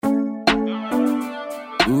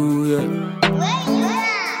Ooh, yeah.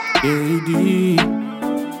 AD.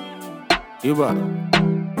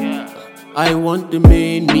 I want the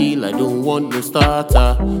main meal, I don't want no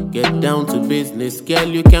starter. Get down to business, girl,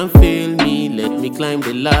 you can feel me. Let me climb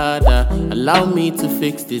the ladder. Allow me to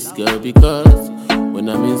fix this, girl, because when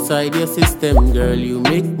I'm inside your system, girl, you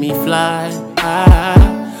make me fly.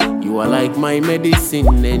 You are like my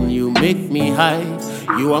medicine and you make me high.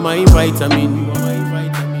 You are my vitamin.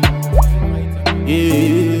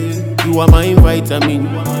 Yeah, you are my vitamin.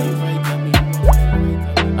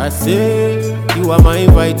 I say you are my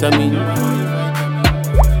vitamin.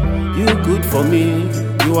 You good for me.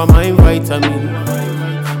 You are my vitamin.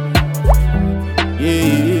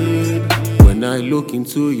 Yeah. When I look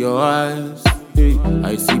into your eyes,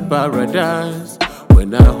 I see paradise.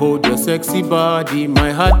 When I hold your sexy body,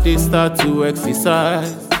 my heart they start to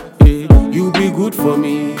exercise. You be good for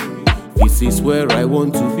me. This is where I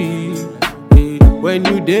want to be. When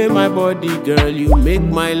you dare my body, girl, you make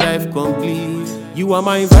my life complete. You are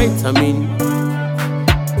my vitamin.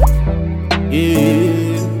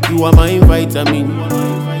 Yeah, you are my vitamin.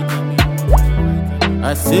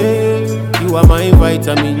 I say you are my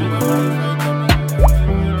vitamin.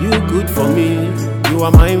 You good for me. You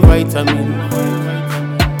are my vitamin.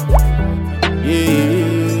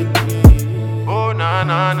 Yeah. Oh na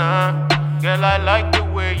na na, girl, I like the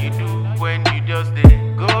way you do when you just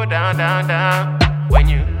go down down down. When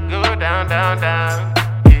you go down down down.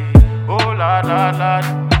 Oh Lord, Lord, Lord,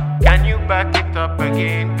 can you back it up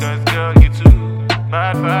again? Cause girl, you too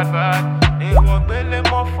bad, bad, bad. They want belly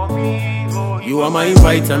more for me. Oh, you are my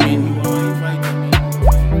vitamin.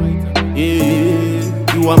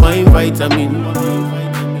 Yeah, you are my vitamin.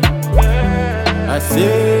 I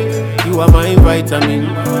say you are my vitamin.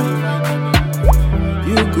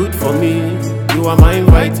 You good for me. You are my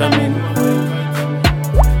vitamin.